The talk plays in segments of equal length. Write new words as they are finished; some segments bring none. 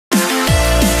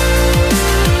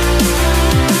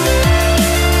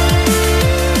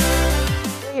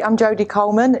Hi, I'm Jodie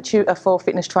Coleman, tutor for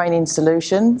Fitness Training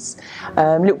Solutions.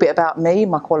 A little bit about me,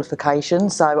 my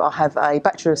qualifications. So I have a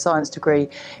Bachelor of Science degree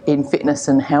in Fitness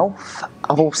and Health.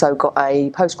 I've also got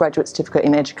a postgraduate certificate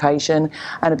in Education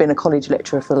and I've been a college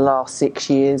lecturer for the last 6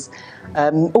 years.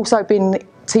 Also been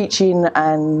teaching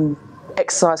and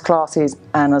exercise classes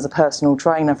and as a personal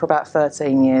trainer for about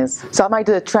 13 years. So I made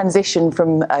a transition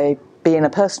from being a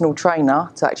personal trainer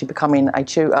to actually becoming a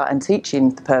tutor and teaching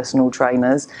the personal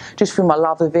trainers, just through my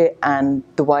love of it and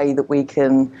the way that we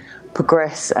can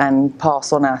progress and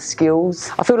pass on our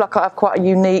skills. I feel like I have quite a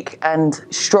unique and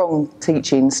strong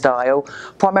teaching style,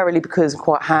 primarily because I'm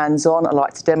quite hands-on. I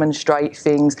like to demonstrate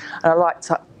things and I like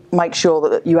to make sure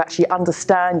that you actually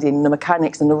understanding the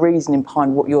mechanics and the reasoning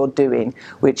behind what you're doing,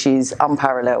 which is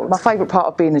unparalleled. My favourite part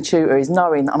of being a tutor is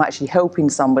knowing that I'm actually helping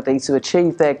somebody to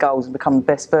achieve their goals and become the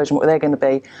best version of what they're going to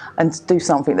be and to do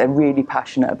something they're really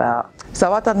passionate about.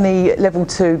 So I've done the level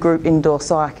 2 group indoor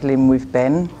cycling with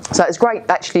Ben. So it's great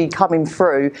actually coming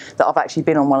through that I've actually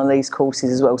been on one of these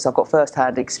courses as well. So I've got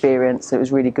first-hand experience. So it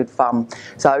was really good fun.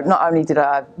 So not only did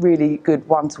I have really good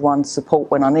one-to-one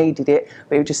support when I needed it,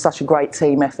 but it was just such a great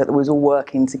team effort that was all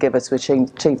working together to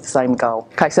achieve the same goal.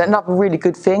 Okay, so another really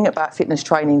good thing about Fitness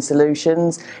Training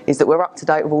Solutions is that we're up to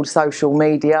date with all the social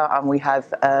media, and we have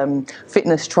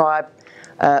Fitness Tribe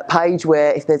page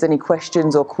where if there's any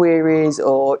questions or queries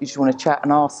or you just want to chat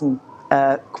and ask some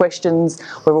questions,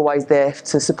 we're always there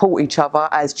to support each other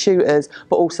as tutors,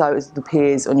 but also as the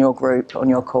peers on your group, on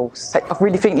your course. I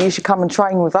really think you should come and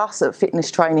train with us at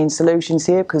Fitness Training Solutions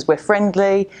here, because we're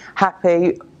friendly,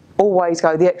 happy, always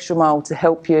go the extra mile to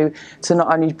help you to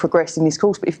not only progress in this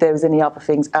course, but if there was any other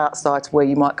things outside to where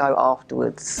you might go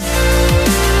afterwards.